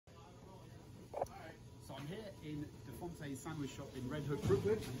in Defonte's sandwich shop in Red Hook,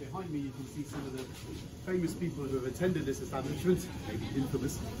 Brooklyn. And behind me you can see some of the famous people who have attended this establishment, maybe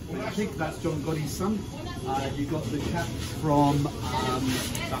infamous. I think that's John Gotti's son. You got the chap from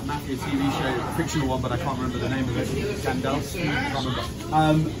that Mafia TV show, a fictional one, but I can't remember the name of it. Gandalf, I can't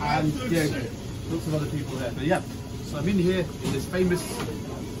remember. And yeah, lots of other people there. But yeah, so I'm in here in this famous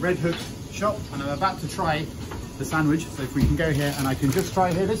Red Hook shop, and I'm about to try the sandwich. So if we can go here and I can just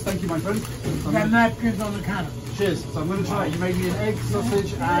try here this. Thank you, my friend. Got napkins on the counter. Cheers. So I'm going to try it. You made me an egg,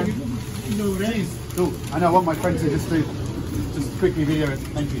 sausage, and cheese. Cool. I know I want my friend to just quickly video it.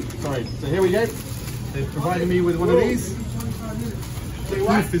 Thank you. Sorry. So here we go. They've provided me with one of these. The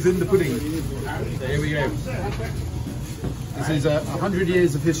proof is in the pudding. So here we go. This is 100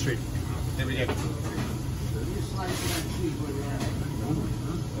 years of history. There we go.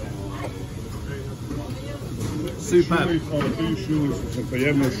 Superb.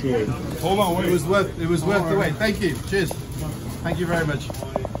 Hold on, wait. It was worth the wait. Thank you. Cheers. Thank you very much.